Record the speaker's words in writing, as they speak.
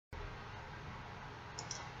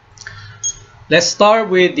Let's start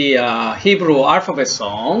with the Hebrew alphabet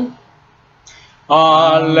song.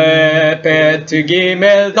 Aleph, Bet,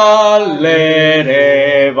 Gimel, Dalet,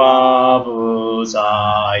 He, Vav,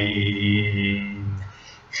 Zayin,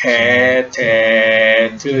 Het,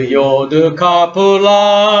 Het, Yod, Kaf,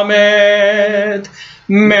 Lamed,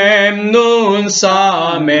 Mem, Nun,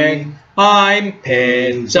 Samech, Ayin,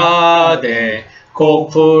 Pet, Zadeh,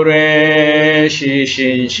 Kof, Resh,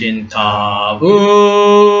 Shin, Shin, Tav.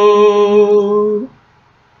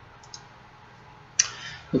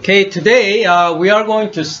 Okay, today we are going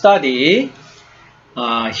to study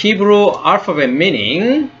Hebrew alphabet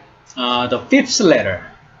meaning, the fifth letter.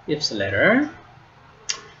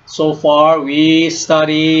 So far we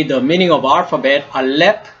studied the meaning of alphabet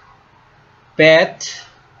Aleph, Bet,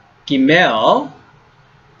 Gimel,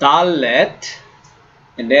 Dalet,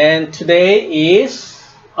 and then today is,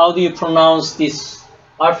 how do you pronounce this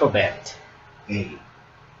alphabet?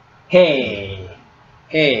 Hey.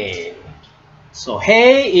 So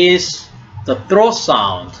Hey is the throat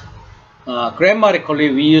sound. Grammatically,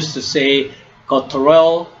 we used to say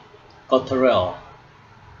guttural.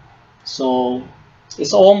 So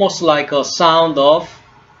it's almost like a sound of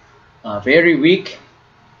very weak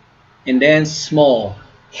and then small.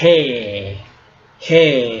 Hey.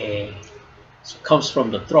 So it comes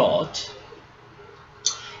from the throat.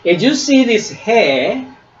 As you see this Hey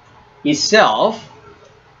itself,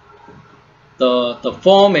 the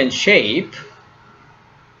form and shape,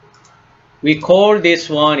 we call this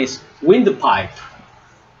one is windpipe.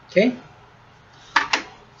 Okay,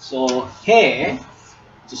 so Hey,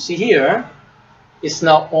 you see here, it's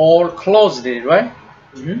now all closed, right?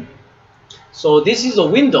 So this is a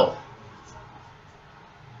window,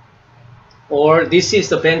 or this is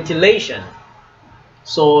the ventilation.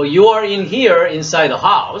 So you are in here inside the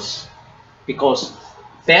house, because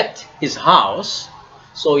Bet is house.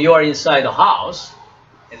 So you are inside the house,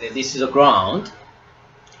 and then this is the ground,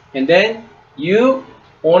 and then you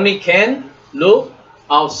only can look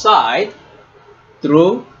outside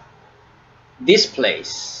through this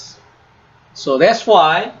place. So that's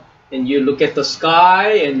why when you look at the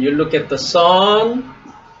sky and you look at the sun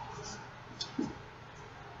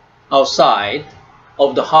outside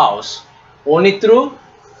of the house, only through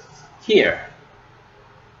here.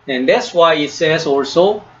 And that's why it says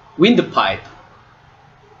also windpipe.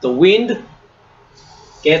 The wind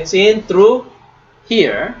gets in through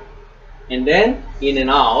here and then in and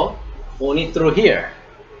out only through here.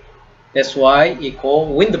 That's why it's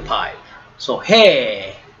called windpipe. So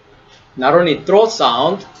Hey, not only throat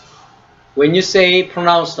sound, when you say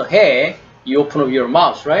pronounce the Hey, you open up your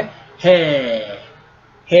mouth, right? Hey.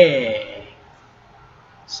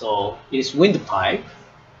 So it is windpipe.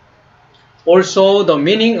 Also the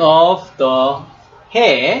meaning of the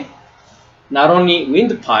Hey, not only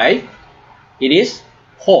windpipe, it is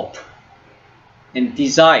hope and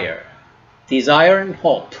desire and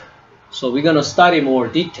hope. So we're going to study more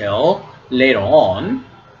detail later on.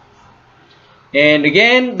 And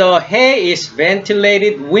again, the Hey is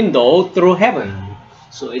ventilated window through heaven.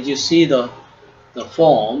 So as you see the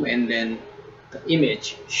form and then the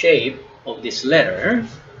image shape of this letter,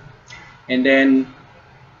 and then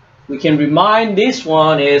we can remind this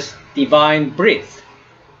one is divine breath,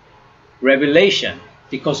 revelation,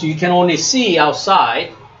 because you can only see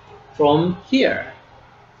outside from here.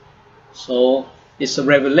 So it's a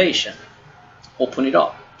revelation. Open it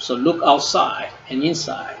up. So look outside and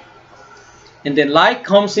inside. And then light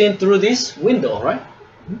comes in through this window, right?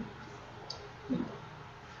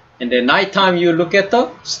 And then nighttime you look at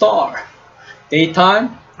the star.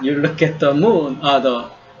 Daytime you look at the moon, the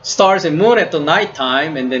stars and moon at the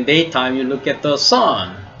nighttime, and then daytime you look at the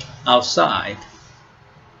sun outside.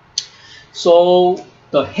 So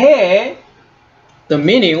the Hey, the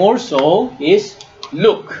meaning also is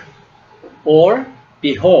look or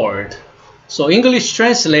behold. So English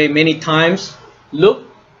translate many times look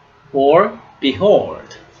or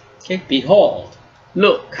behold. Okay, behold,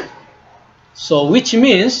 look. So which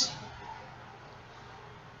means,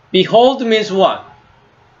 behold means what?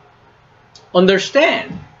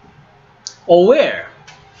 Understand, aware.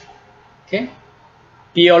 Okay,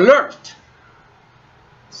 be alert.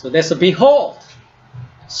 So that's a behold.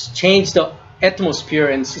 Change the atmosphere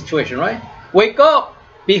and situation, right? Wake up,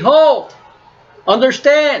 behold,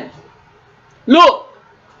 understand, look.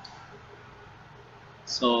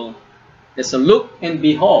 So there's a look and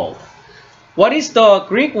behold. What is the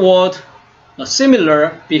Greek word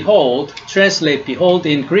similar behold, translate behold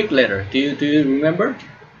in Greek letter? Do you remember?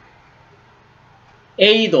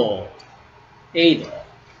 Eido.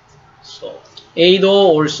 So eido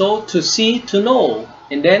also to see, to know,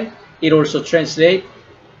 and then it also translates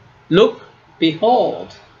look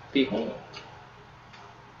Behold. Behold.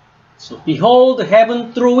 So behold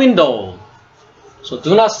heaven through window. So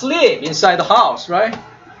do not sleep inside the house, right?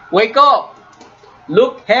 Wake up.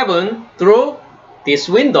 Look heaven through this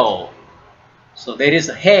window. So there is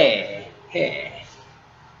a he.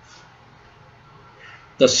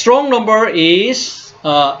 The strong number is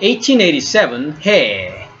 1887,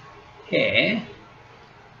 he,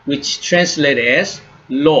 which translated as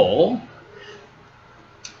law.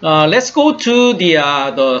 Let's go to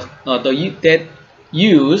that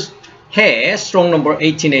use he, strong number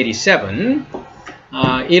 1887.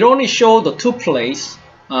 It only shows the two places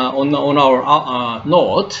on our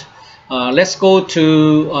note. Let's go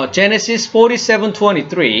to Genesis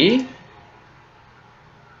 47:23.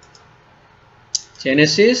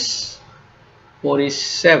 Genesis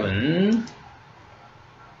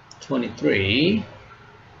 47:23.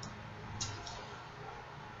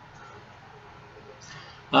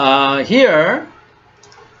 Here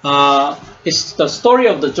is the story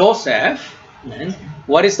of the Joseph. And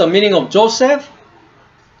what is the meaning of Joseph?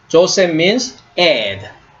 Joseph means add,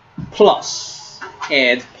 plus.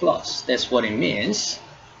 Add, plus. That's what it means.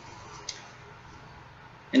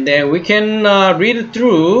 And then we can read it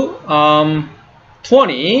through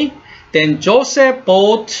 20. Then Joseph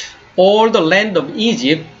bought all the land of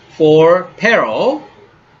Egypt for Pharaoh.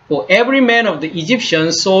 For every man of the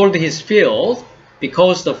Egyptians sold his field,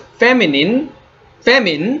 because the famine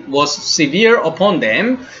was severe upon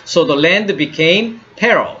them, so the land became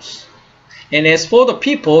Pharaoh's. And as for the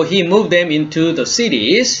people, he moved them into the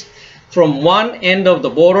cities, from one end of the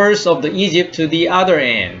borders of the Egypt to the other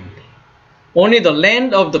end. Only the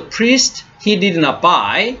land of the priest he did not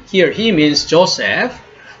buy. Here he means Joseph,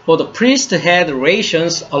 for the priest had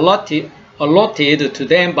rations allotted to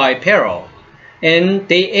them by Pharaoh, and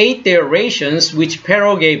they ate their rations which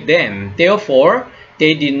Pharaoh gave them. Therefore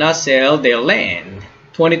they did not sell their land.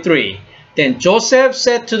 23. Then Joseph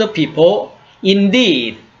said to the people,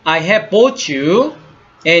 indeed, I have bought you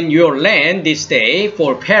and your land this day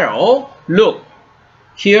for Pharaoh. Look,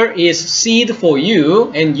 here is seed for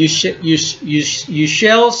you, and you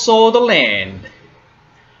shall sow the land.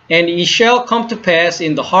 And it shall come to pass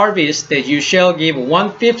in the harvest that you shall give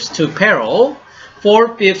 1/5 to Pharaoh,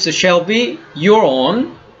 4/5 shall be your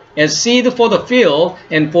own, as seed for the field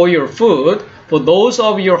and for your food, for those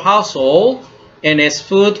of your household, and as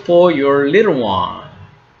food for your little one.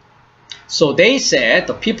 So they said,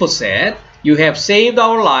 the people said, you have saved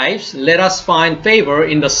our lives. Let us find favor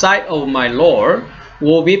in the sight of my Lord, who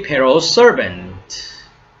will be Pharaoh's servant.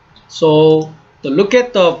 So look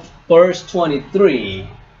at the verse 23.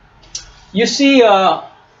 You see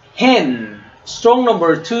hen, strong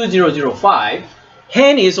number 2005.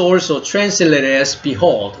 Hen is also translated as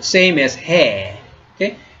behold, same as he.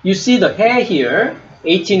 Okay? You see the he here,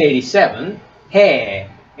 1887, he,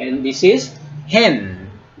 and this is hen.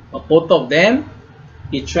 Both of them,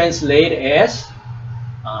 it translates as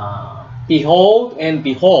behold and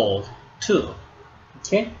behold too.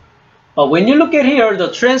 Okay? But when you look at here,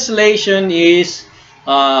 the translation is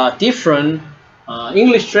different.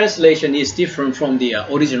 English translation is different from the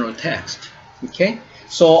original text. Okay?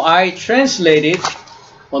 So I translated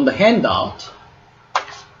on the handout,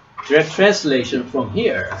 direct translation from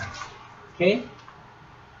here. Okay?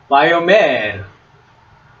 Vayomer,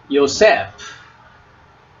 Yosef,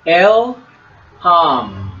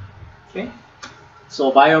 El-Ham. Okay?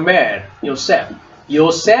 So Vayomer, Yosef.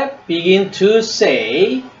 Yosef begin to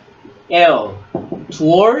say El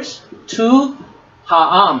towards to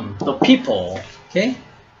Ha'am, the people. Okay?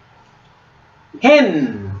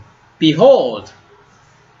 Hen, behold.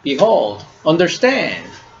 Behold. Understand.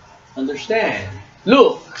 Understand.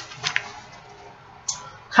 Look.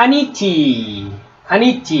 Kaniti.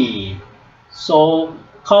 Kaniti. So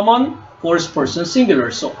common first person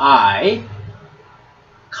singular. So I.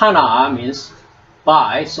 Kana means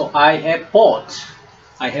buy. So I have bought.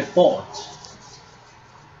 I have bought.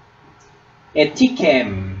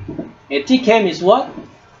 Etikem. Etikem is what?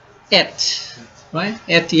 Et. Right?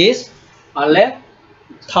 Et is Aleph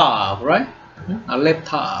Tav. Right? Aleph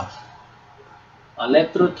Tav.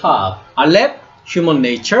 Aleph through Tav. Aleph, human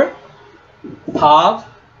nature. Tav,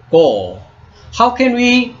 goal. How can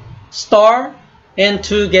we start and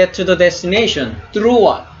to get to the destination? Through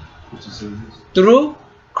what? Through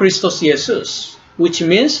Christos Jesus, which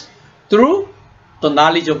means through the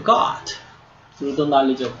knowledge of God. Through the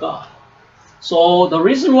knowledge of God. So the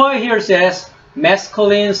reason why here says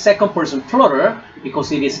masculine second person plural,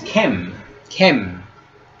 because it is kem. Kem.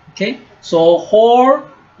 Okay? So for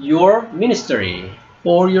your ministry.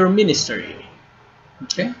 For your ministry.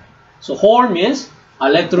 Okay? So whole means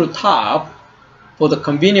Aleph through Tav for the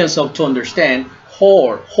convenience of to understand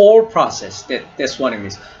whole process. That's what it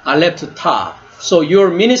means. Aleph to Tav. So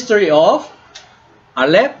your ministry of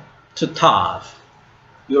Aleph to Tav.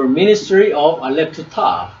 Your ministry of Aleph to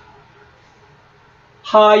Tav.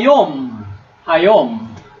 Hayom.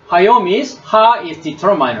 Hayom. Hayom is, Ha is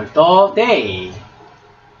determiner, the day.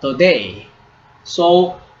 The day.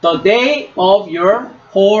 So the day of your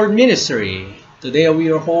whole ministry. The day of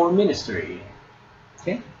your whole ministry.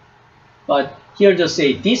 Okay? But here just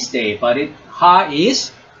say this day, but Ha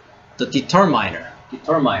is the determiner.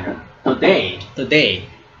 Determiner. The day. The day.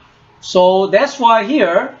 So that's why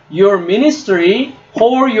here your ministry,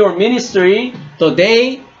 whole your ministry, the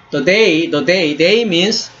day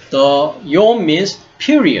means, the Yom means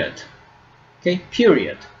period. Okay,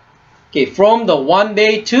 period. Okay, from the 1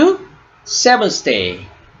 day to 7th day.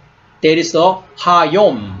 That is the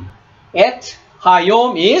Hayom. At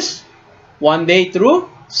Hayom is 1 day through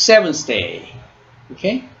 7th day.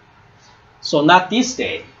 Okay, so not this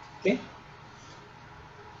day. Okay,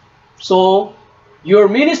 so your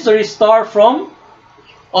ministry start from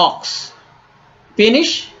ox,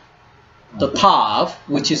 finish the Tav,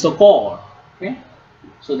 which is the goal. Okay,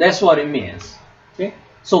 so that's what it means. Okay,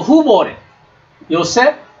 so who bought it?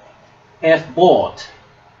 Yosef has bought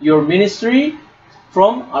your ministry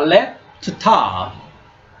from Aleph to Tav.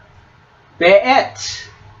 Be'et,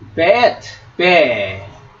 Be'et, Be,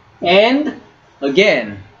 and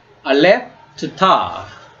again Aleph to Tav.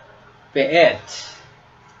 Be'et.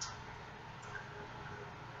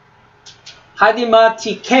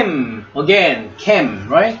 Hadimati Kem, again Kem,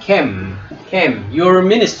 right? Kem, your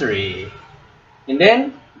ministry. And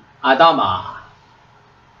then Adama.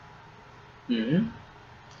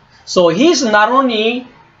 So he's not only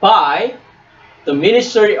by the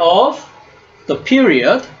ministry of the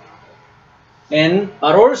period,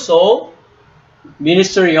 but also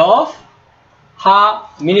ministry of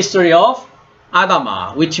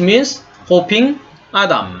Adama, which means hoping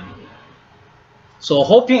Adam. So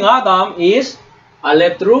hoping Adam is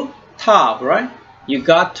Aleph through Tav, right? You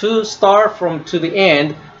got to start from to the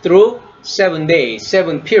end through 7 days,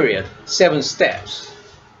 7 period, 7 steps.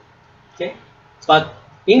 Okay, but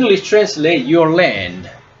English translate your land,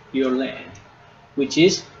 which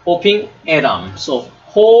is hoping Adam. So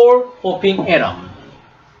whole hoping Adam.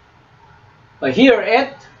 But here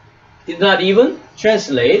at did not even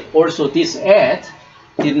translate. Also this at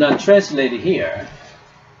did not translate here.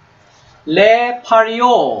 Le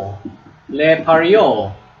pario,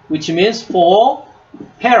 which means for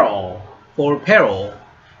peril,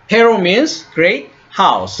 Peril means great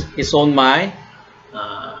house. It's on my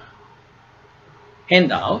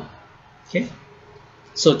handout. Okay.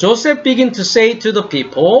 So Joseph began to say to the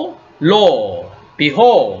people, Lo,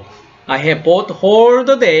 behold, I have bought whole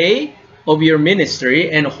the day of your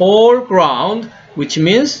ministry and whole ground, which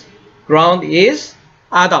means ground is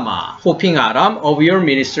Adama, hoping Adam of your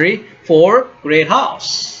ministry for great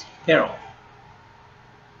house. Peril.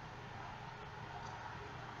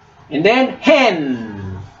 And then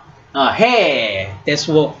hen. Hey. This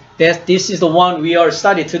is the one we are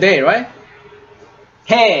studying today, right?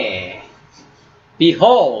 Hey.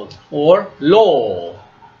 Behold or lo.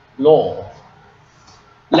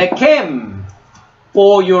 Lekem.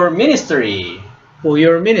 For your ministry.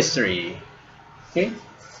 Okay?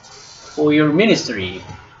 For your ministry.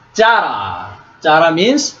 Jara. Jara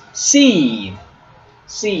means seed.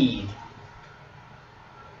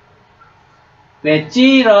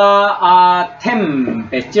 Bejiratem,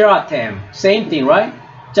 same thing, right?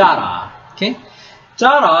 Jara, okay?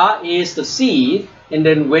 Jara is the seed, and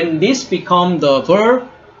then when this become the verb,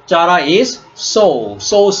 Jara is sow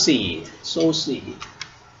seed.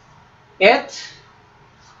 Et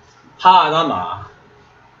Ha'adama,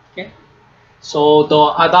 okay? So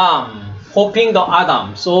the Adam, hoping the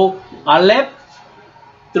Adam. So Aleph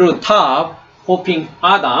through Tav, hoping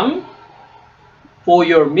Adam for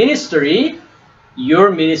your ministry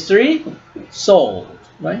sold,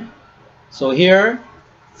 right? So here,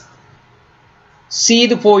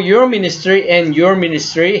 seed for your ministry and your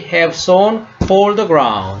ministry have sown for the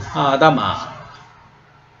ground, Adama.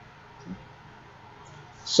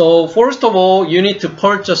 So first of all, you need to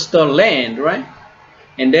purchase the land, right?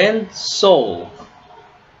 And then sow.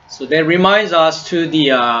 So that reminds us to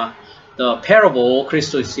the parable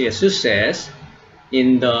Christos Jesus says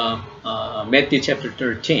in the Matthew chapter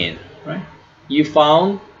 13, right? You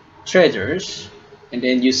found treasures, and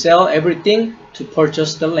then you sell everything to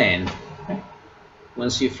purchase the land. Okay?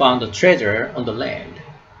 Once you found the treasure on the land.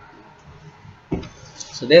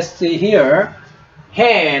 So let's see here.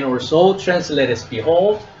 Hen also translate as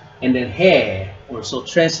behold, and then he also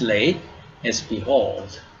translate as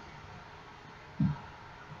behold.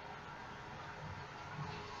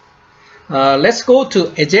 Let's go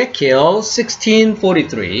to Ezekiel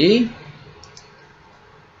 16:43.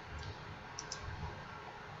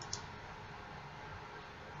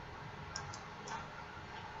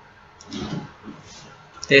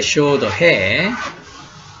 They show the hair.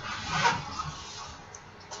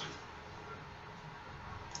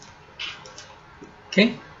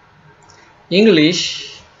 Okay.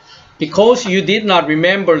 English. Because you did not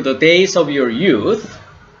remember the days of your youth,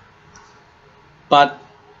 but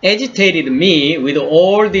agitated me with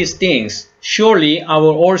all these things, surely I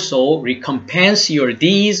will also recompense your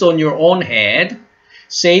deeds on your own head,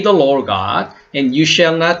 say the Lord God, and you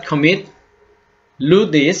shall not commit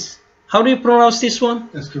lewdness. How do you pronounce this one?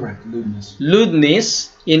 That's correct, lewdness.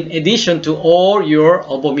 Lewdness, in addition to all your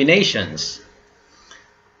abominations.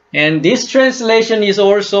 And this translation is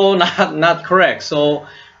also not correct. So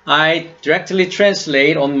I directly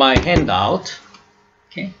translate on my handout.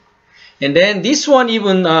 Okay. And then this one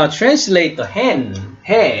even translate the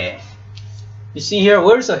hair. You see here,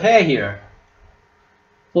 where's the hair here?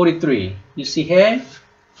 43. You see hair?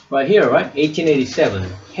 Right here, right? 1887.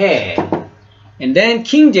 Hair. And then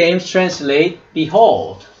King James translate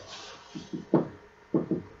behold.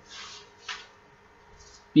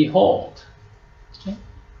 Behold. Okay.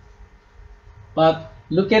 But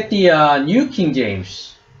look at the New King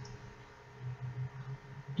James.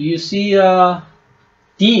 Do you see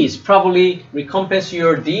deeds? Probably recompense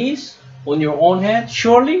your deeds on your own head,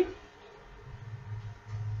 surely.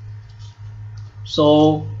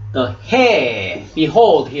 So the hair,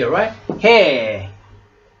 behold here, right? Hair.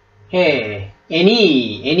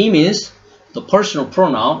 Any means the personal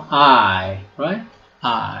pronoun I, right?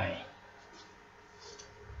 I.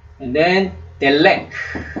 And then delek.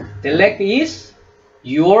 Delek is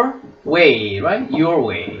your way, right? Your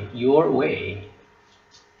way, your way.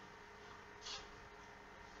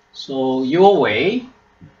 So your way,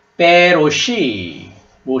 Beroshi,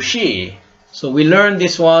 Roshi. So we learned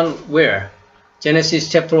this one where? Genesis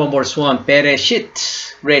chapter 1 verse 1,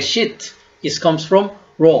 Bereshit, Reshit. It comes from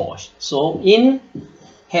Rosh. So in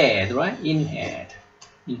head, right? In head.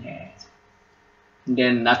 In head. And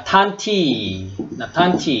then Natanti.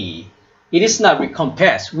 Natanti. It is not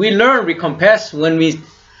recompense. We learn recompense when we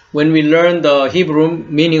learn the Hebrew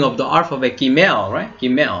meaning of the alphabet Gimel, right?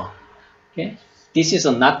 Gimel. Okay. This is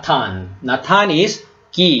a Natan. Natan is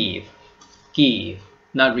give. Give.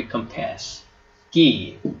 Not recompense.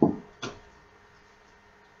 Give.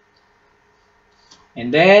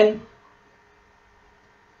 And then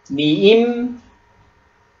Niim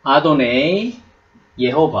Adonai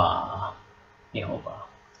Yehovah. Yehovah.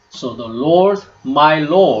 So the Lord, my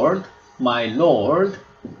Lord,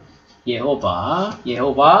 Yehovah,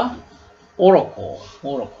 Yehovah, oracle,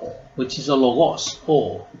 which is a logos,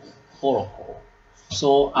 oracle.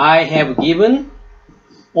 So I have given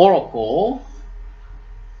oracle,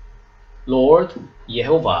 Lord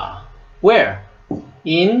Yehovah. Where?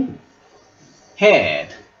 In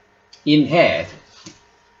head. In head.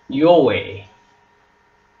 Your way.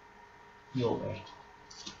 Your way.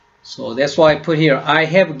 So that's why I put here, I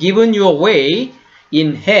have given you a way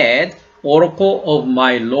in head, oracle of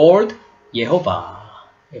my Lord Yehovah.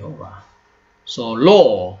 Yehovah. So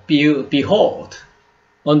law, behold,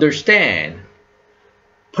 understand,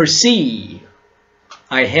 perceive.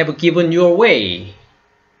 I have given you a way.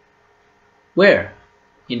 Where?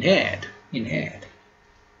 In head. In head.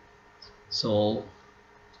 So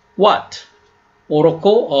what?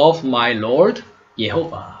 Oracle of my Lord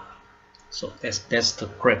Yehovah. So that's the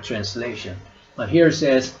correct translation. But here it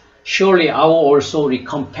says, surely I will also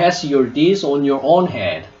recompense your deeds on your own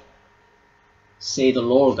head, say the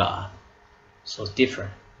Lord God. So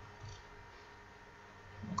different.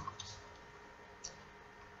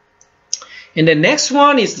 And the next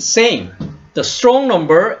one is the same. The strong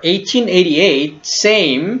number 1888,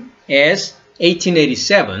 same as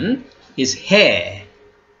 1887, is hair.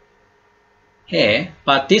 Hair,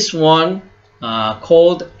 but this one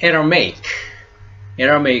called Aramaic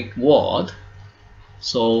word.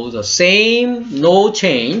 So the same, no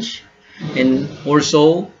change, and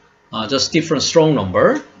also just different strong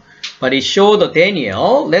number. But it showed the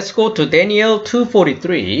Daniel. Let's go to Daniel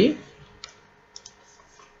 2:43.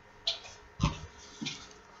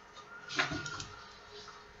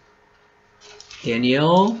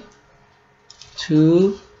 Daniel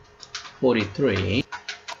 2:43.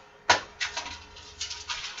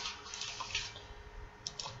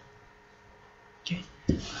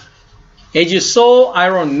 As you saw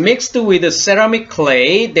iron mixed with the ceramic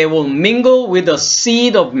clay, they will mingle with the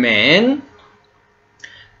seed of man,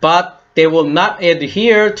 but they will not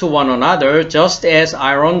adhere to one another, just as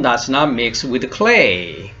iron does not mix with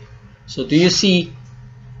clay. So do you see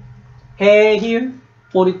He here,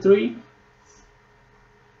 43.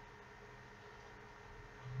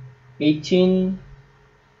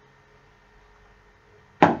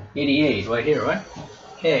 1888, right here, right?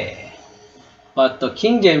 He. But the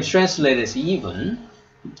King James translated as even.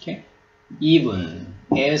 Okay. Even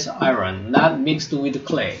as iron, not mixed with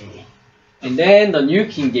clay. And then the New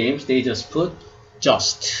King James, they just put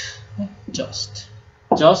just. Just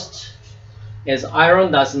as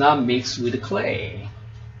iron does not mix with clay.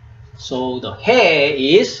 So the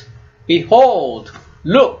he is behold,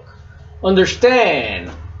 look, understand.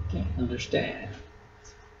 Okay, understand.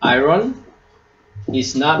 Iron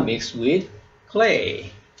is not mixed with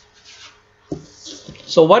clay.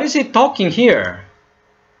 So what is it talking here?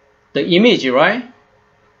 The image, right?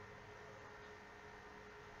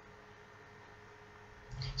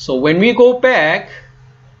 So when we go back,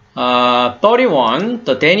 31,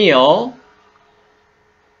 the Daniel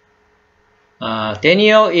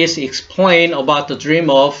is explained about the dream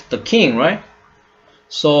of the king, right?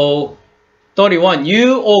 So 31,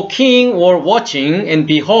 you, O king, were watching, and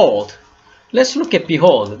behold. Let's look at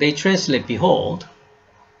behold. They translate behold.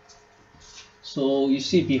 So you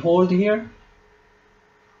see behold here.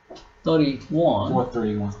 31.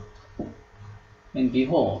 431. And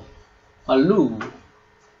behold. Alu.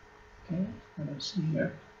 Okay, let's see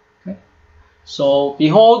here. Okay. So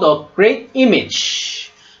behold a great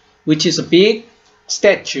image, which is a big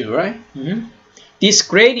statue, right? This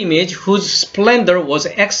great image, whose splendor was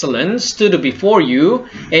excellent, stood before you,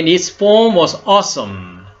 and its form was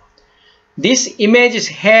awesome. This image's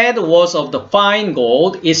head was of the fine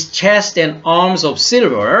gold, its chest and arms of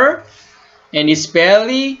silver, and its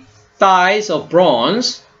belly, thighs of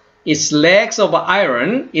bronze, its legs of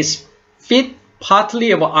iron, its feet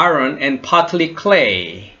partly of iron and partly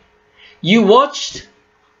clay. You watched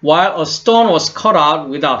while a stone was cut out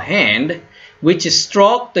without hand, which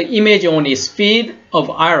struck the image on its feet of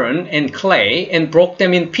iron and clay and broke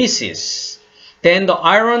them in pieces. Then the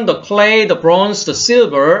iron, the clay, the bronze, the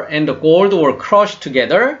silver, and the gold were crushed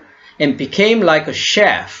together and became like a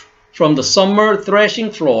chaff from the summer threshing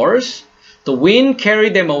floors. The wind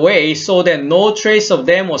carried them away so that no trace of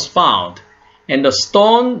them was found. And the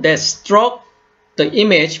stone that struck the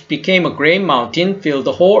image became a great mountain, filled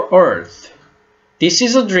the whole earth. This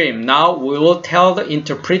is a dream. Now we will tell the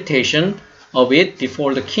interpretation of it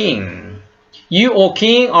before the king. You, O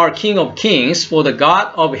king, are king of kings, for the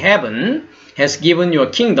God of heaven has given you a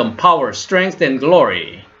kingdom, power, strength, and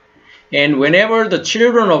glory. And whenever the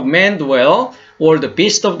children of men dwell, or the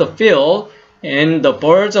beasts of the field, and the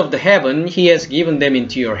birds of the heaven, he has given them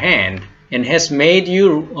into your hand, and has made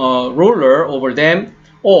you ruler over them,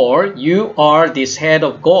 or you are this head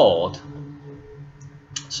of gold.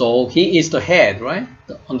 So he is the head, right?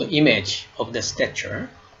 On the image of the stature.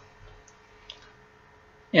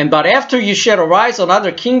 But after you shall arise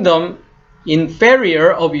another kingdom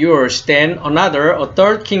inferior of yours, then another, a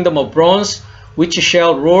third kingdom of bronze, which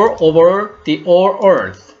shall rule over the whole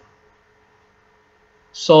earth.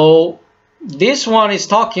 So this one is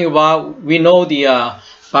talking about, we know the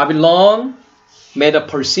Babylon,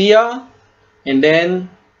 Medo-Persia, and then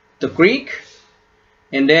the Greek,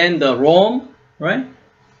 and then the Rome, right?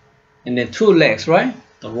 And then two legs, right?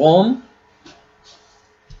 The Rome.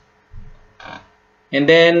 And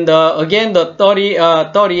then again the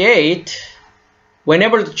 38,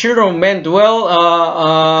 whenever the children of men dwell,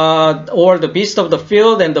 or the beasts of the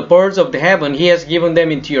field and the birds of the heaven, he has given them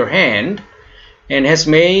into your hand, and has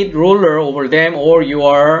made ruler over them, or you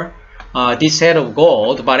are this head of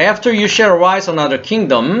gold. But after you shall arise another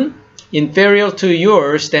kingdom, inferior to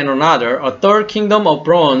yours than another, a third kingdom of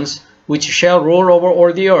bronze, which shall rule over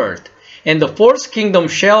all the earth. And the fourth kingdom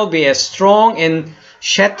shall be as strong and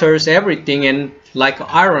shatters everything, and like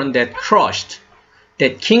iron that crushed.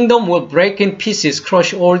 That kingdom will break in pieces,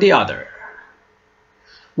 crush all the other.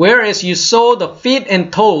 Whereas you saw the feet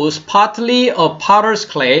and toes, partly of potter's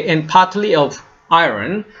clay and partly of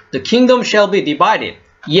iron, the kingdom shall be divided,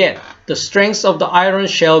 yet the strength of the iron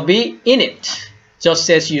shall be in it, just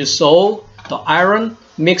as you saw the iron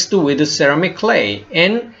mixed with the ceramic clay.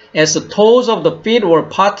 And as the toes of the feet were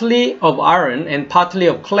partly of iron and partly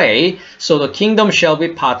of clay, so the kingdom shall be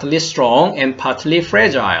partly strong and partly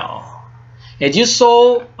fragile. As you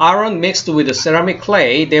saw iron mixed with the ceramic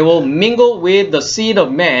clay, they will mingle with the seed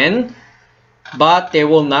of man, but they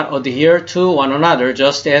will not adhere to one another,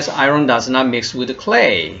 just as iron does not mix with the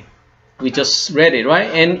clay. We just read it,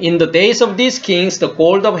 right? And in the days of these kings, the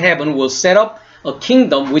gold of heaven will set up a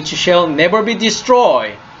kingdom which shall never be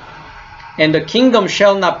destroyed. And the kingdom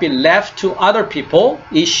shall not be left to other people.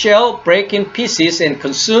 It shall break in pieces and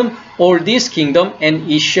consume all this kingdom, and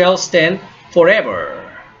it shall stand forever.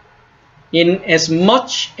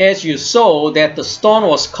 Inasmuch as you saw that the stone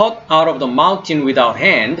was cut out of the mountain without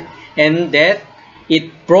hand, and that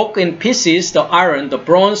it broke in pieces the iron, the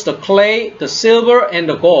bronze, the clay, the silver, and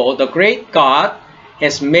the gold, the great God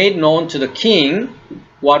has made known to the king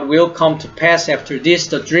what will come to pass after this.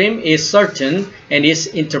 The dream is certain, and its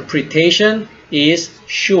interpretation is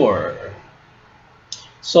sure.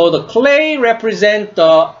 So the clay represents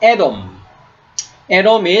the Edom.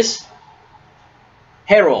 Edom is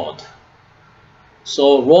Herod.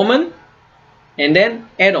 So Roman, and then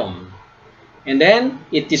Edom. And then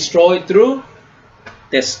it destroyed through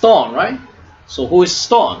the stone, right? So who is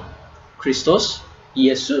stone? Christos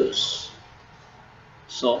Jesus.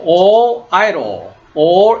 So all idol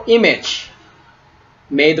or image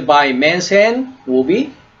made by man's hand will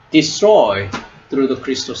be destroyed through the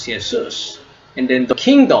Christos Jesus. And then the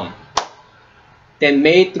kingdom then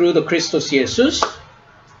made through the Christos Jesus,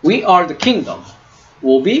 we are the kingdom,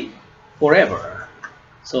 will be forever.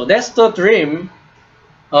 So that's the dream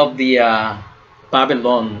of the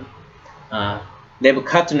Babylon,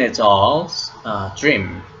 Nebuchadnezzar's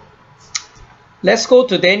dream. Let's go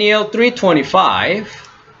to Daniel 3:25.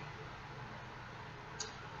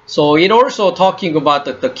 So it also talking about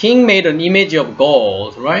that the king made an image of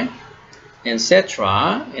gold, right?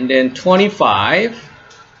 Etc. And then 25.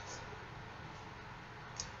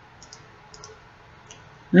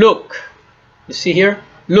 Look, you see here?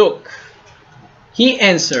 Look. He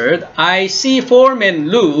answered, I see 4 men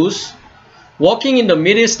loose, walking in the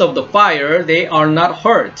midst of the fire. They are not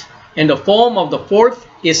hurt, and the form of the 4th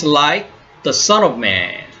is like the Son of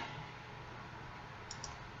Man.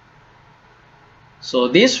 So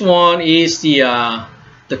this one is the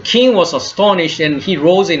king was astonished, and he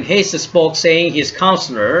rose in haste and spoke, saying, his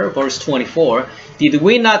counselor, verse 24, did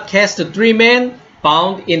we not cast the 3 men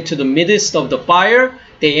bound into the midst of the fire?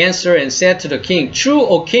 They answered and said to the king, true,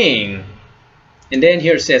 O king. And then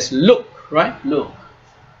here it says, look, right? Look.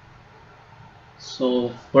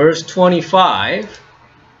 So verse 25,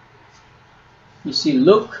 you see,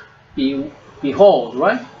 look, behold,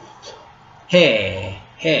 right? He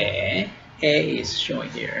is showing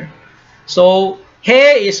here. So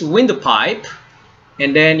he is windpipe,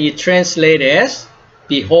 and then you translate as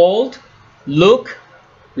behold, look,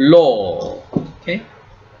 lo. Okay.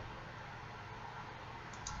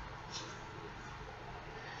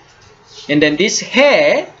 And then this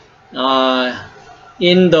he,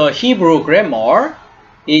 in the Hebrew grammar,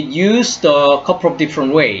 it used a couple of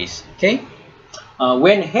different ways. Okay.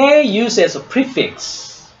 When he used as a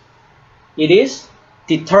prefix, it is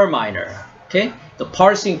determiner. Okay. The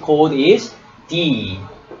parsing code is D,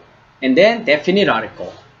 and then definite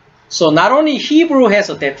article. So not only Hebrew has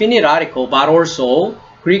a definite article, but also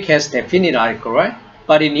Greek has definite article, right?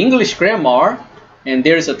 But in English grammar, and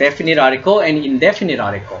there is a definite article and indefinite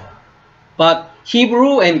article. But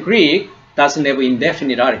Hebrew and Greek doesn't have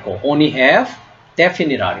indefinite article, only have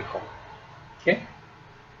definite article. Okay.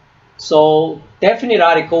 So definite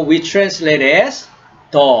article we translate as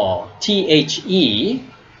the, T-H-E.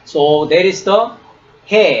 So that is the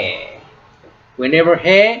he. Whenever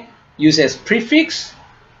he uses prefix,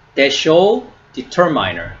 that show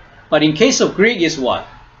determiner. But in case of Greek is what?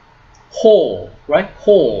 Ho, right?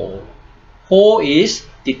 Ho. Ho is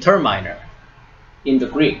determiner in the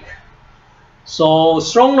Greek. So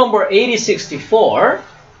strong number 8064.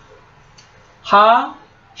 Ha,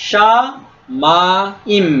 sha, ma,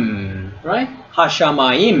 im. Right? Ha, sha,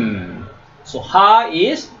 ma, im. So ha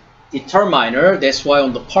is determiner. That's why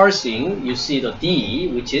on the parsing you see the D,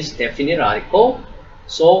 which is definite article.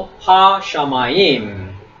 So ha,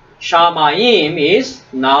 shamayim. Shamayim is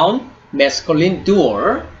noun masculine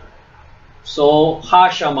dual. So ha,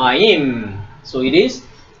 shamayim. So it is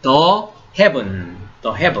the heaven.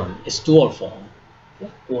 The heaven is dual form.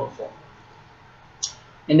 Okay? Dual form.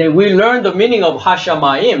 And then we learn the meaning of ha,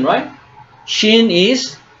 shamayim, right? Shin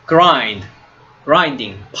is grind,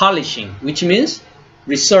 grinding, polishing, which means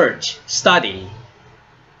research, study.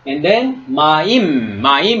 And then ma'im.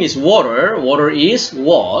 Ma'im is water. Water is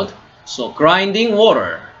word. So grinding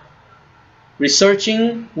water.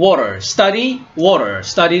 Researching water. Study water.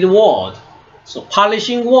 Study the word. So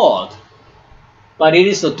polishing word. But it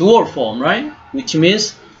is a dual form, right? Which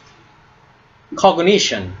means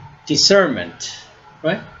cognition, discernment,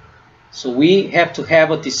 right? So we have to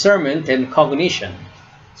have a discernment and cognition.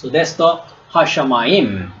 So that's the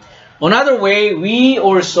hashamayim. Another way, we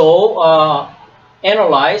also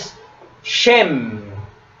analyze Shem.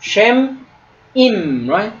 Shem, Im,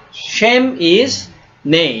 right? Shem is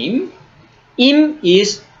name. Im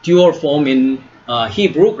is dual form in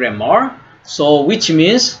Hebrew grammar. So which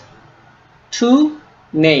means to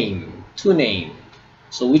name. To name.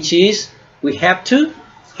 So which is we have to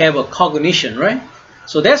have a cognition, right?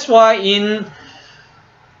 So that's why in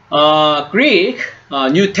Greek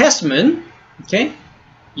New Testament, okay,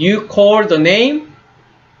 you call the name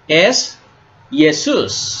as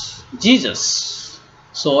Jesus, Jesus.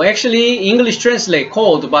 So actually English translate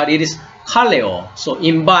called, but it is kaleo. So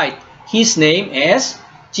invite his name as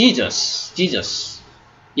Jesus, Jesus.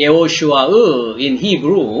 Yehoshua in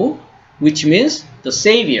Hebrew, which means the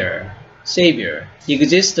Savior, Savior,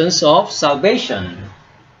 existence of salvation.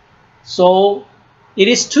 So it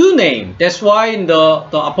is two names. That's why in the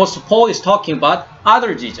Apostle Paul is talking about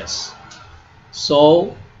other Jesus.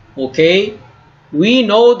 So, okay, we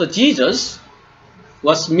know the Jesus,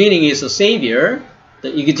 what's meaning is a Savior,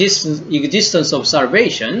 the existence of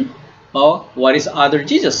salvation, or what is other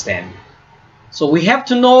Jesus then? So we have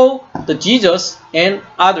to know the Jesus and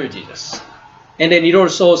other Jesus. And then it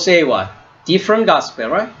also say what? Different gospel,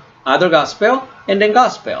 right? Other gospel and then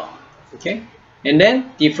gospel. Okay? And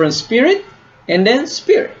then different spirit and then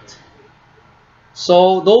spirit.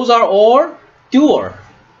 So those are all dual,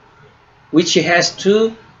 which he has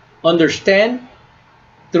to understand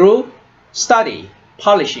through study,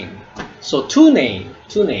 polishing. So two names.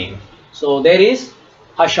 So that is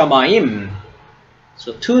Hashamayim.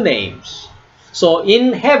 So two names. So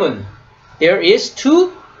in heaven, there is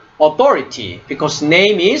two authority, because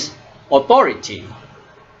name is authority.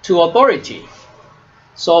 Two authority.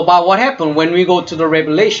 So, but what happened when we go to the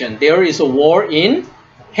Revelation? There is a war in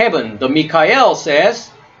heaven. The Michael says,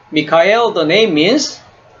 Michael, the name means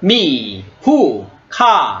me, who,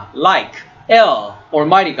 ka, like, El,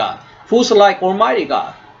 Almighty God. Who's like Almighty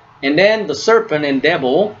God? And then the serpent and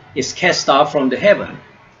devil is cast out from the heaven.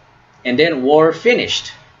 And then war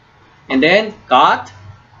finished. And then God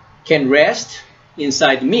can rest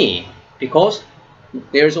inside me, because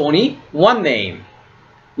there's only one name.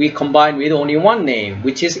 We combine with only one name,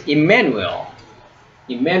 which is Emmanuel.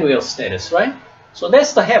 Emmanuel status, right? So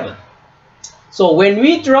that's the heaven. So when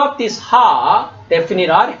we drop this ha, definite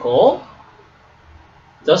article,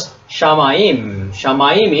 just Shamayim.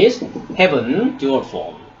 Shamayim is heaven, dual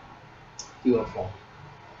form. Dual form.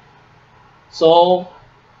 So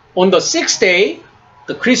on the sixth day,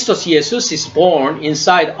 the Christos Jesus is born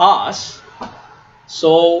inside us.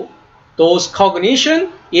 So those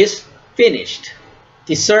cognition is finished.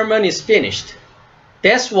 Discernment is finished.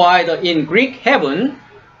 That's why in Greek heaven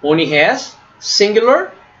only has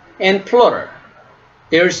singular and plural.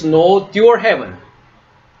 There is no dual heaven.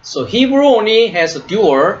 So Hebrew only has a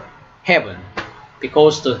dual heaven,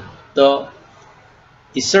 because the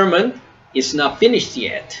discernment is not finished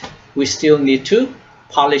yet. We still need to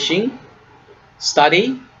polishing,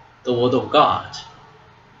 study the Word of God.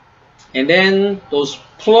 And then those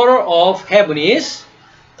plural of heaven is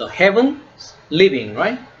the heaven living,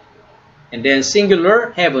 right? And then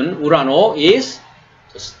singular heaven, urano, is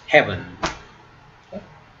just heaven.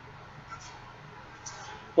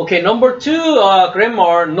 Okay, number two,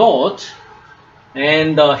 grammar note.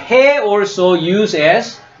 And he also used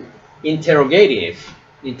as interrogative.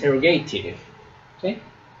 Interrogative. Okay?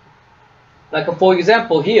 Like for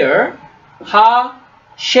example here,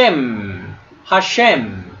 Hashem.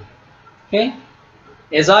 Hashem. Okay?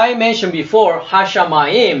 As I mentioned before,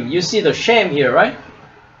 Hashamayim, you see the Shem here, right?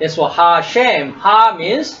 That's what Hashem. Ha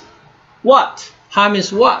means what? Ha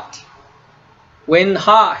means what? When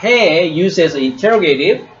he used as an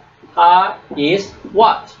interrogative, ha is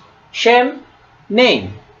what? Shem,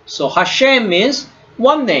 name. So Hashem means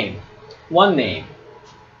one name. One name.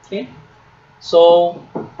 Okay? So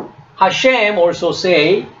Hashem also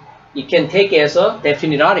say, it can take as a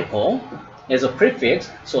definite article, as a prefix.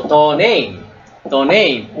 So the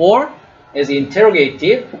name, or as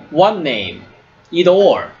interrogative, one name, either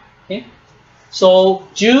or. Okay? So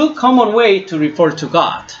Jew common way to refer to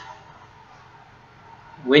God.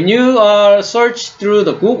 When you search through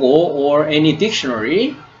the Google or any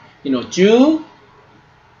dictionary, Jew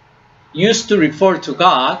used to refer to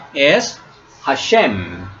God as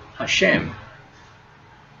Hashem. Hashem.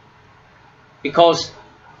 Because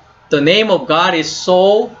the name of God is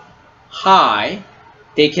so high,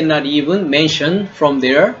 they cannot even mention from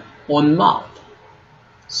their own mouth.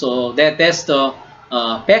 So that's the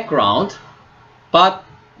background. But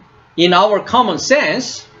in our common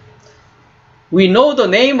sense, we know the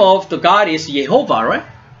name of the God is Jehovah, right?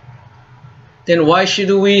 Then why should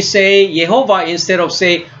we say Jehovah instead of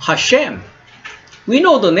say Hashem? We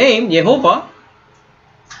know the name Jehovah.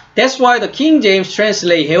 That's why the King James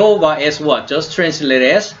translate Jehovah as what? Just translate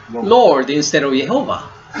as Lord instead of Jehovah.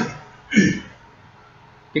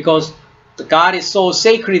 Because the God is so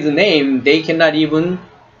sacred name, they cannot even,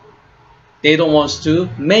 they don't want to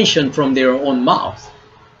mention from their own mouth.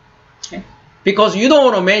 Okay? Because you don't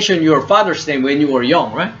want to mention your father's name when you were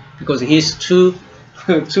young, right? Because he's too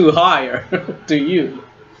higher to you.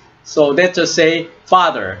 So let's just say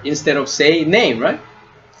father instead of say name, right?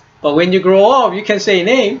 But when you grow up, you can say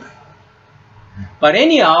name. But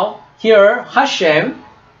anyhow, here Hashem,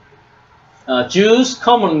 Jews'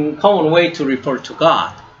 common way to refer to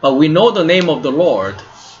God. But we know the name of the Lord,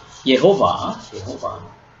 Yehovah.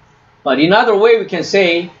 But in other way, we can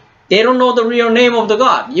say they don't know the real name of the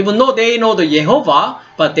God. Even though they know the Yehovah,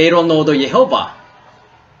 but they don't know the Yehovah.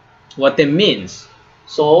 What that means.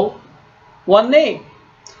 So, one name.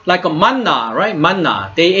 Like a manna, right?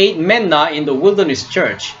 Manna. They ate manna in the wilderness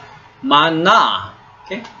church. Manna.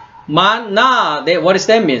 Okay? Manna. What does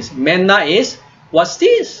that mean? Manna is, what's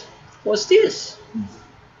this? What's this?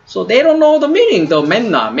 So they don't know the meaning, the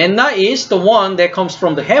manna. Manna is the one that comes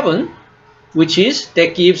from the heaven, which is,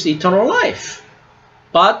 that gives eternal life.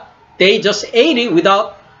 But they just ate it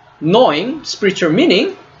without knowing spiritual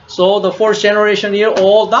meaning. So the fourth generation here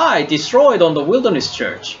all died, destroyed on the wilderness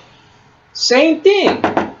church. Same thing.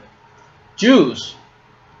 Jews.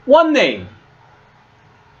 One name.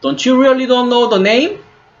 Don't you really don't know the name?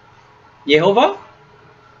 Yehovah?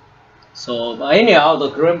 So anyhow, the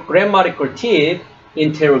grammatical tip,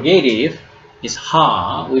 interrogative, is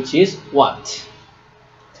ha, which is what.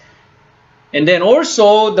 And then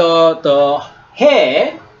also the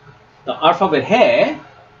he, the alphabet he,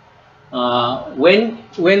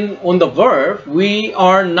 when on the verb, we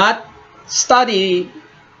are not study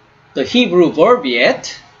the Hebrew verb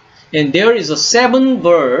yet, and there is 7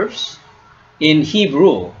 verbs in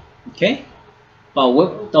Hebrew, okay?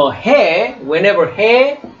 But the he, whenever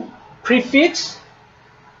he prefix,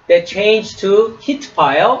 they change to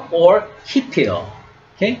hitpile or hipil,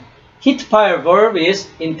 okay? Hitpile verb is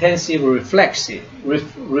intensive reflexive,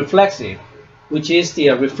 which is the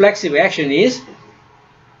reflexive action is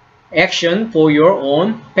action for your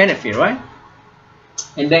own benefit, right?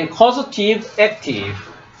 And then causative active,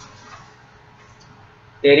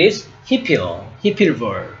 that is hipil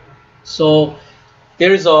verb. So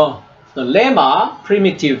there is the lemma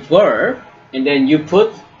primitive verb, and then you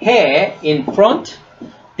put he in front.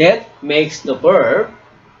 That makes the verb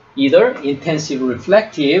either intensive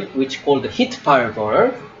reflective, which called the hitpile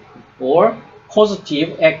verb, or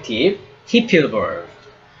causative active hipil verb.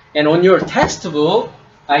 And on your textbook,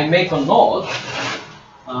 I make a note.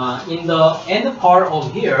 In the end part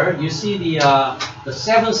of here, you see the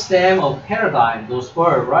 7 stem of paradigm, those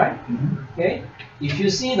verbs, right? Mm-hmm. Okay. If you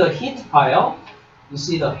see the hitpile, you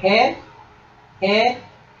see the he,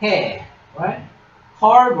 right?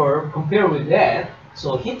 Hard verb compared with that.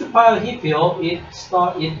 So hitpile, hipil,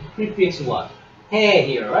 it prefix what? He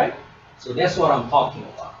here, right? So that's what I'm talking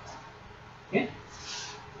about. Okay.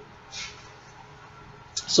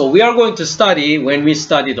 So we are going to study when we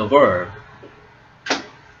study the verb.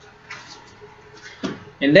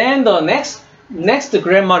 And then the next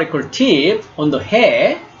grammatical tip on the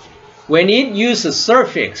he, when it uses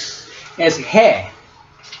suffix as he,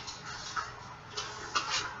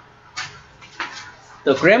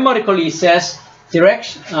 the grammatically says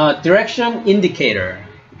direction indicator,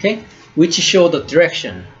 okay, which show the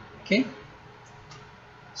direction, okay.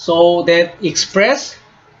 So that express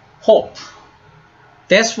hope.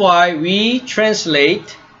 That's why we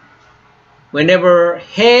translate whenever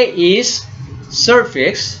he is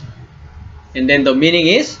suffix, and then the meaning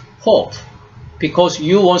is hope, because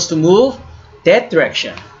you want to move that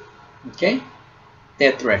direction, okay,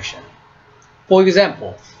 that direction. For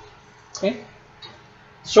example, okay,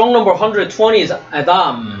 strong number 120 is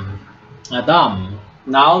Adam,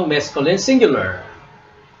 noun masculine singular.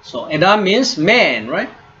 So Adam means man, right,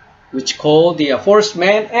 which called the first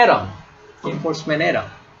man Adam, okay, first man Adam.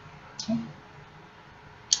 Okay.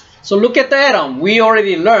 So look at the Adam. We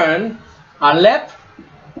already learned Aleph,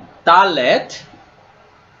 Dalet.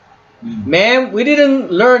 Mem, we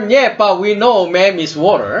didn't learn yet, but we know Mem is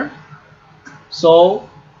water. So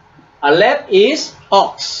Aleph is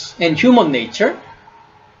ox and human nature.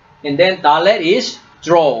 And then Dalet is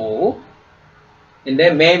draw. And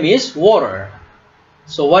then Mem is water.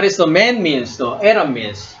 So what is the man means? The Adam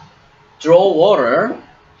means draw water,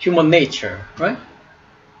 human nature, right?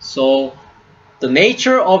 So the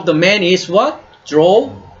nature of the man is what?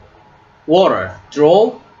 Draw water,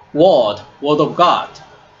 draw word of God.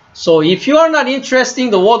 So if you are not interested in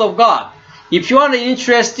the word of God, if you are not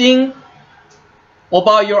interested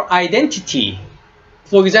about your identity,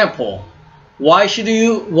 for example, why do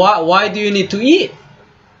you need to eat?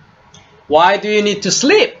 Why do you need to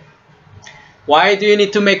sleep? Why do you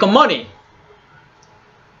need to make money?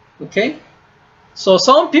 Okay, so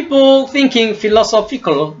some people thinking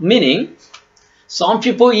philosophical meaning. Some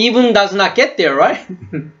people even does not get there, right?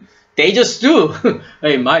 They just do.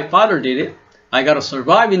 Hey, my father did it. I gotta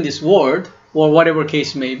survive in this world, or whatever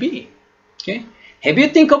case may be. Okay? Have you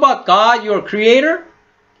think about God, your creator?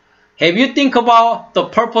 Have you think about the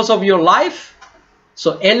purpose of your life?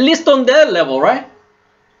 So at least on that level, right?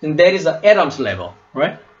 And that is the Adam's level,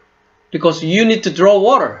 right? Because you need to draw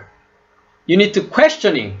water. You need to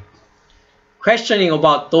questioning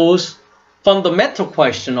about those fundamental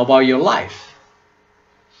questions about your life.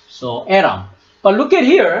 So Adam. But look at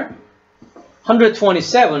here,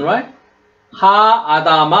 127, right?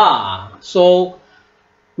 Ha-Adama. So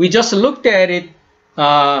we just looked at it,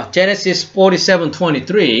 Genesis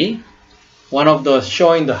 47:23, one of the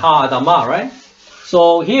showing the Ha-Adama, right?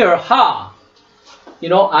 So here, Ha, you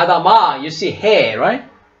know, Adama, you see He, right?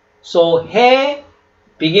 So He,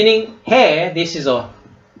 beginning He, this is a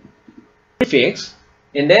prefix,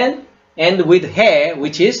 and then end with He,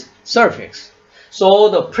 which is suffix. So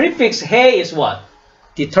the prefix He is what?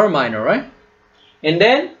 Determiner, right? And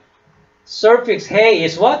then suffix He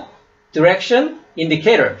is what? Direction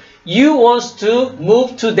indicator. You want to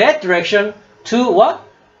move to that direction to what?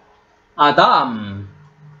 Adam.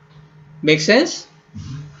 Make sense?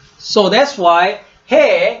 So that's why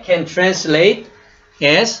He can translate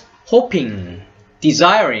as hoping,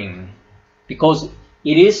 desiring, because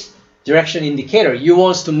it is direction indicator. You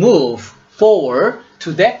want to move forward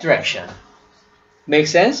to that direction. Make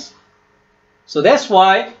sense? So that's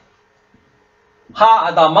why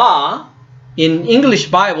Ha-Adama in English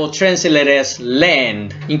Bible translated as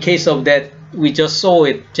land. In case of that, we just saw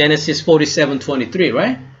it, Genesis 47:23,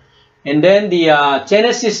 right? And then the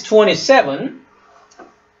Genesis 27,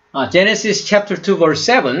 Genesis chapter 2 verse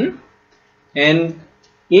 7, and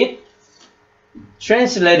it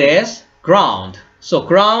translated as ground. So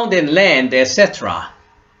ground and land, etc.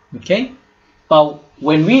 Okay? But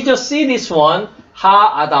when we just see this one,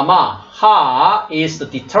 Ha-Adama, Ha is the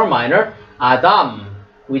determiner, Adam,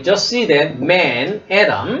 we just see that man,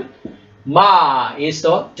 Adam. Ma is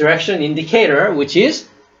the direction indicator, which is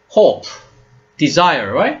hope,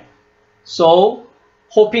 desire, right? So,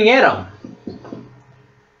 hoping Adam.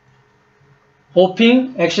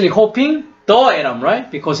 Hoping the Adam, right?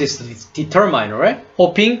 Because it's the determiner, right?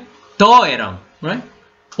 Hoping the Adam, right?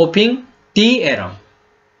 Hoping the Adam.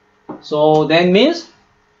 So, that means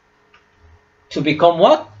to become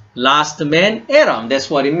what? Last man Adam. That's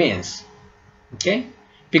what it means. Okay?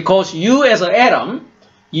 Because you as an Adam,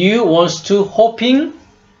 you want to hoping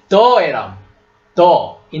the Adam.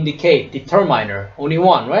 The indicate determiner, only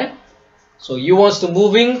one, right? So you want to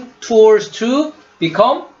moving towards to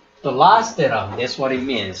become the last Adam. That's what it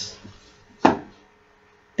means.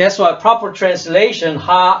 That's why proper translation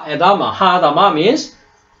Ha-Adama. Ha-Adama means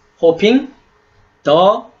hoping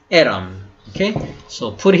the Adam. Okay?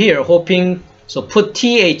 So put here hoping. So put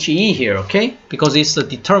THE here, okay? Because it's the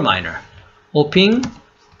determiner. Hoping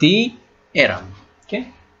the Adam.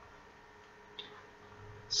 Okay?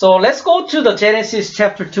 So let's go to the Genesis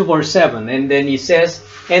chapter 2 verse 7. And then it says,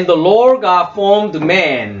 and the Lord God formed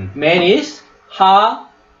man. Man is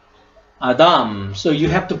Ha-Adam. So you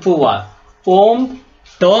have to put what? Formed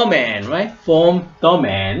the man, right? Formed the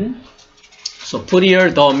man. So put here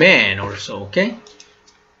the man also, okay?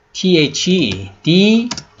 THE, the,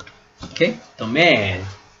 okay? The man.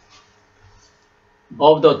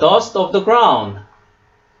 Of the dust of the ground.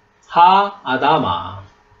 Ha-Adama.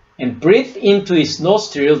 And breathed into his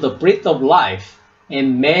nostril the breath of life,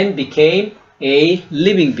 and man became a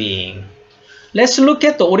living being. Let's look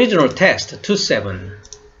at the original text, 2:7.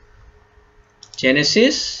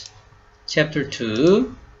 Genesis chapter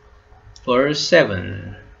 2, verse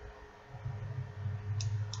 7.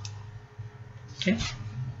 Okay.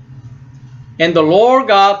 And the Lord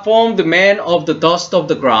God formed the man of the dust of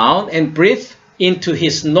the ground, and breathed into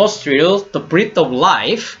his nostrils the breath of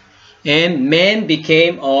life, and man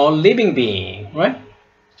became a living being, right?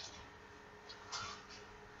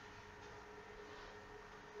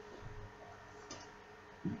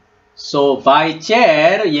 So,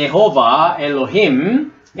 Vaycher Yehovah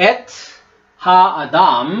Elohim et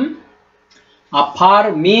Ha-Adam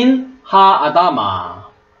apar min Ha-Adama.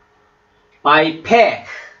 By pek,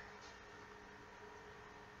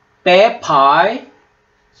 pe pai,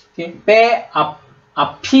 okay, pe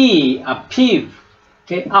apiv,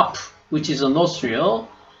 okay, up, which is a nostril.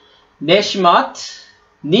 Nishmat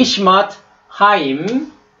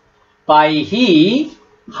Haim, by he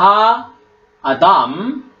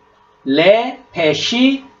Ha-Adam le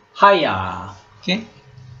peshi haya. Okay.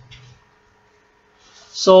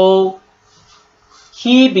 So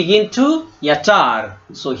he begin to yachar.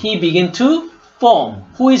 So he begin to form.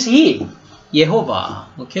 Who is he? Yehovah.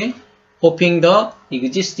 Okay. hoping the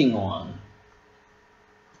existing one.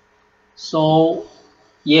 So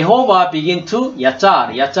Yehovah begin to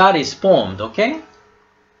Yachar. Yachar is formed, okay?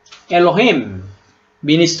 Elohim,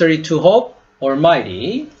 ministry to hope,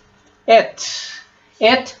 Almighty. Et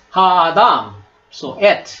Ha'adam. So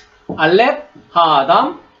et, Aleph,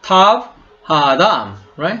 Ha'adam, Tav, Ha'adam,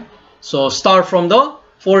 right? So start from the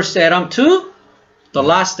first Adam to the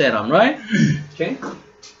last Adam, right? Okay.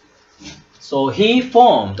 So he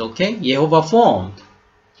formed, okay? Yehovah formed,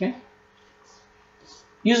 okay?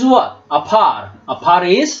 Use what? Apar. Apar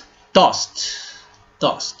is dust.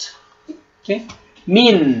 Dust. Okay?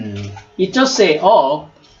 Min. It just say of,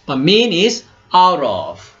 but min is out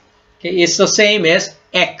of. Okay? It's the same as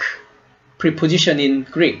ek, preposition in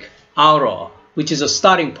Greek. Out of, which is a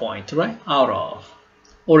starting point, right? Out of.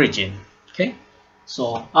 Origin. Okay?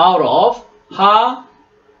 So out of Ha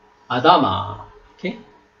Adama. Okay?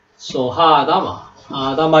 So Ha Adama.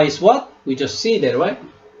 Adama is what? We just see there, right?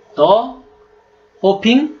 The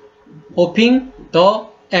hoping the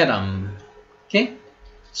Adam. Okay?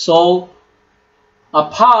 So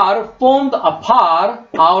Apar formed Apar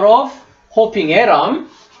out of hoping Adam.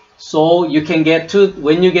 So you can get to,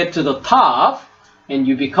 when you get to the top, and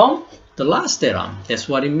you become the last Adam. That's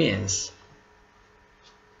what it means.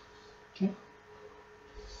 Okay?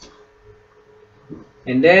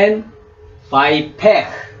 And then by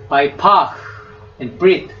pech, by pach, and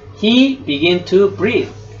breathe, he begin to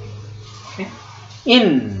breathe. Okay?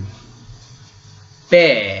 In.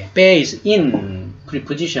 Be is in,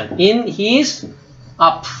 preposition. In his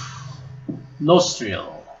up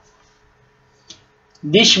nostril.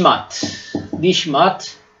 Nishmat,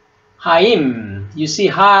 Haim. You see,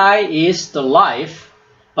 Hai is the life,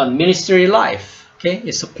 but ministry life. Okay,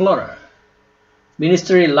 it's a plural.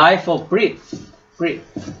 Ministry life of breathe.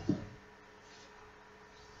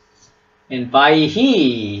 And by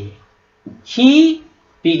he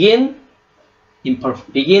begin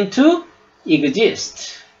to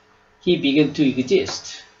exist. He begin to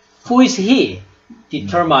exist. Who is he?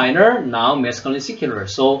 Determiner, noun, masculine, singular.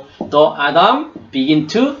 So the Adam begin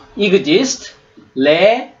to exist.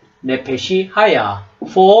 Le Nefeshi Haya,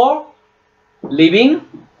 for living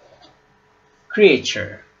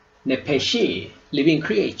creature. Nefeshi, living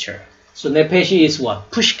creature. So Nefeshi is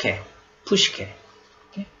what? Pushke.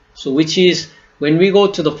 Okay. So which is, when we go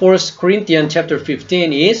to the 1 Corinthians chapter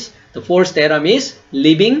 15, is the first Adam is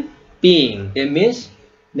living being. That means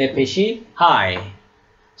Nefeshi Hai.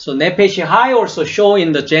 So Nefeshi Hai also show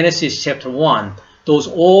in the Genesis chapter 1. Those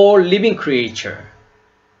all living creature.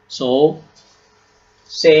 So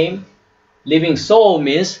same, living soul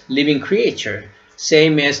means living creature.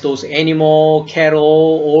 Same as those animal, cattle,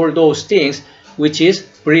 all those things, which is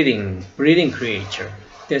breathing creature.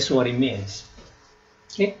 That's what it means.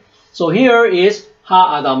 Okay. So here is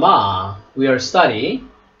Ha Adama. We are studying.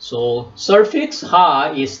 So suffix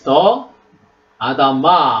Ha is the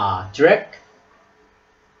Adama,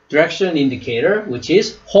 direction indicator, which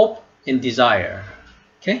is hope and desire.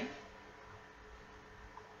 Okay.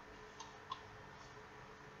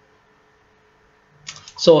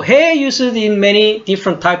 So He used in many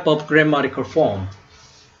different type of grammatical form.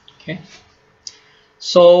 Okay.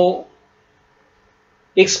 So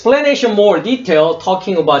explanation more detail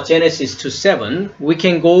talking about Genesis 2:7, we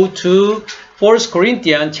can go to 1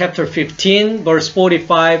 Corinthians chapter 15 verse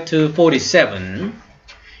 45 to 47.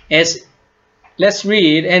 As let's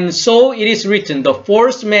read, and so it is written, the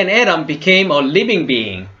first man Adam became a living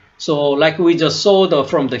being. So like we just saw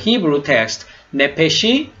from the Hebrew text,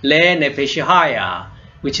 Nefeshi, Le Nefeshi Haya,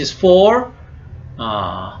 which is for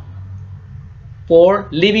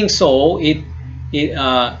living soul.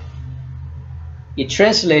 It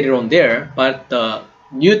translated on there, but the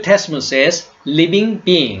New Testament says living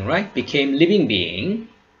being, right? Became living being.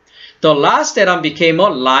 The last Adam became a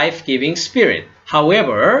life-giving spirit.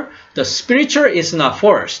 However, the spiritual is not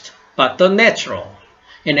first, but the natural.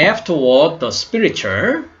 And afterward, the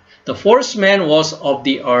spiritual. The first man was of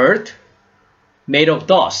the earth, made of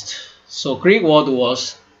dust. So Greek word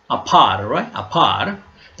was apar, right? Apar.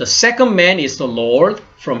 The second man is the Lord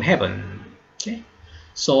from heaven. Okay.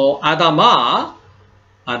 So Adama,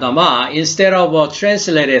 instead of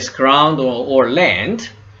translated as ground or land,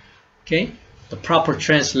 okay, the proper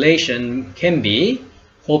translation can be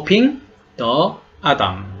hoping the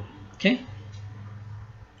Adam. Okay.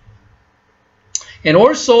 And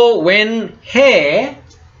also when he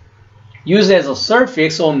used as a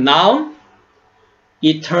suffix or noun,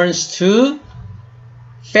 it turns to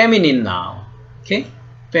feminine noun. Okay,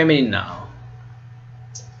 feminine noun.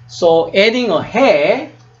 So adding a he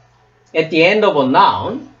at the end of a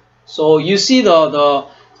noun. So you see the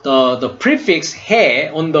the prefix he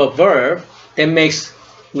on the verb, that makes,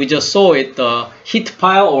 we just saw it, the hit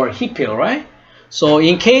pile or hipil, right? So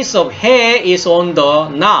in case of he is on the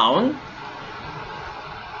noun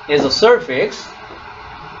as a suffix,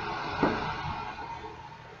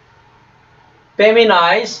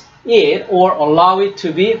 feminize it or allow it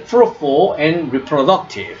to be fruitful and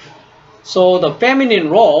reproductive. So the feminine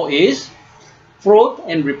role is fruit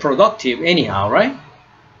and reproductive anyhow, right?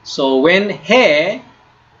 So when he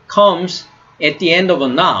comes at the end of a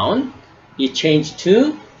noun, it changed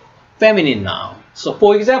to feminine noun. So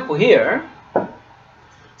for example here,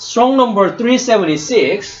 strong number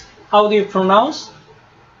 376, how do you pronounce?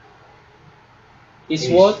 It's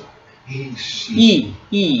what? E.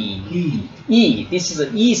 This is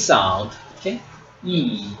an E sound. Okay?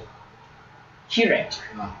 E. Hirek.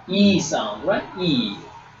 E sound, right? E.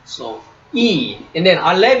 So E. And then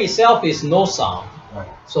Aleph itself is no sound.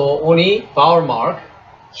 So only vowel mark.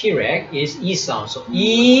 Hirek is E sound. So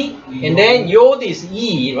E. And then Yod is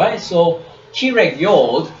E, right? So Hirek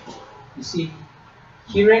Yod. You see?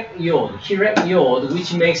 Hirek Yod,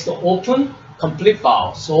 which makes the open complete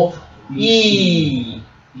vowel. So E.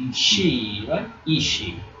 She, right?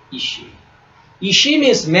 Ishi. Ishi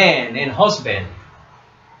means man and husband.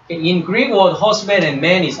 In Greek word, husband and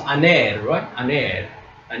man is aner, right? Aner.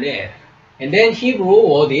 And then Hebrew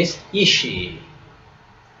word is ishi.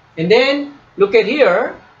 And then look at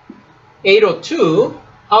here, 802.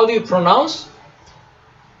 How do you pronounce?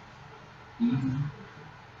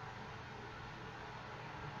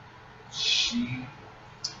 She.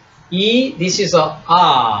 E, this is a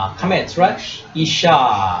comments, right?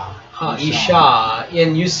 Isha. Isha.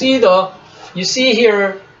 And you see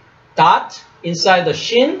here dot inside the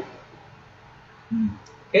shin.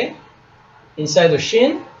 Okay? Inside the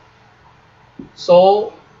shin.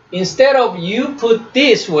 So instead of you put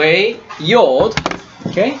this way, yod,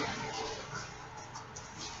 okay?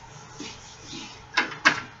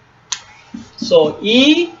 So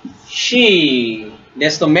E, she,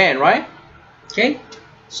 that's the man, right? Okay?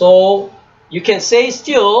 So you can say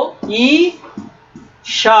still E,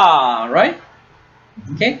 sha, right?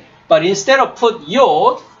 Okay? But instead of put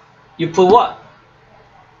yod, you put what?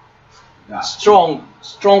 Strong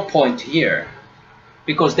point here.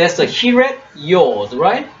 Because that's the hiret yod,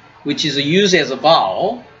 right? Which is used as a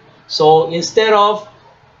vowel. So instead of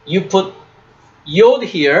you put yod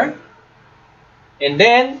here, and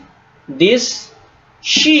then this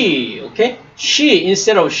she, okay? She,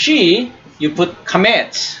 instead of she, you put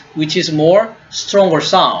kamet, which is more stronger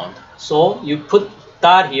sound. So you put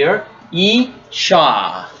that here, E,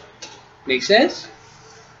 sha. Make sense?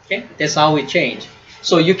 Okay, that's how we change.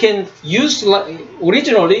 So you can use,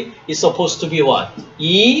 originally it's supposed to be what?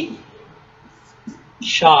 E,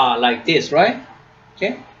 sha, like this, right?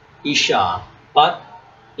 Okay, Isha. But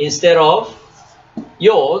instead of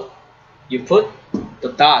yod, you put the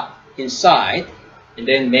dot inside and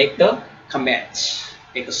then make the kamet,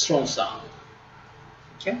 make a strong sound.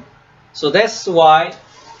 Okay, so that's why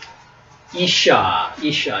Isha,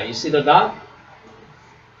 you see the dot?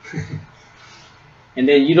 And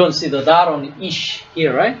then you don't see the dot on ish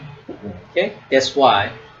here, right? Okay, that's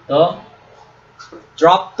why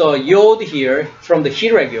drop the yod here from the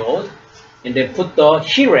hirek yod, and then put the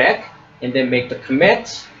hirek, and then make the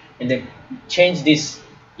kamet, and then change this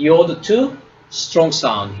yod to strong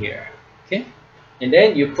sound here. Okay, and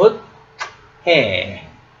then you put he,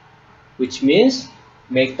 which means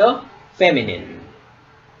make the feminine.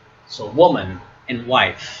 So woman and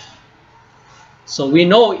wife. So we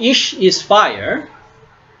know ish is fire.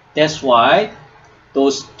 That's why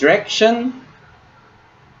those direction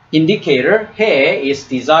indicator he is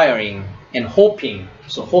desiring and hoping.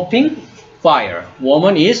 So hoping, fire.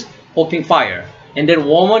 Woman is hoping fire. And then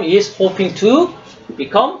woman is hoping to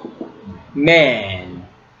become man.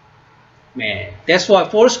 Man. That's why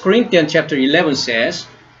 1 Corinthians chapter 11 says,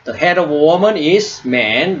 the head of a woman is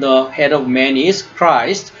man, the head of man is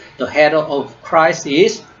Christ, the head of Christ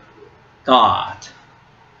is God.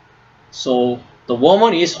 So the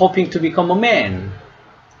woman is hoping to become a man.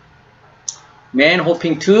 Man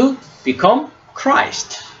hoping to become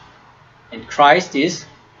Christ. And Christ is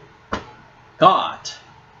God.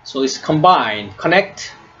 So it's combined,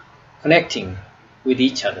 connecting with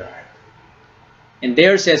each other. And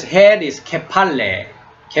there says head is kepale.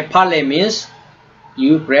 Kepale means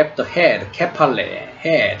you grab the head. Kepale,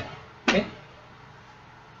 head. Okay?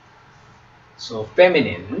 So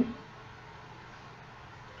feminine.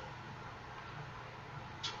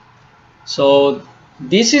 So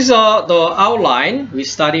this is the outline we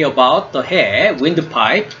study about the he,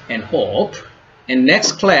 windpipe, and hope. And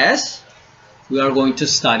next class we are going to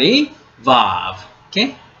study vav.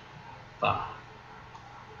 Okay? Bye.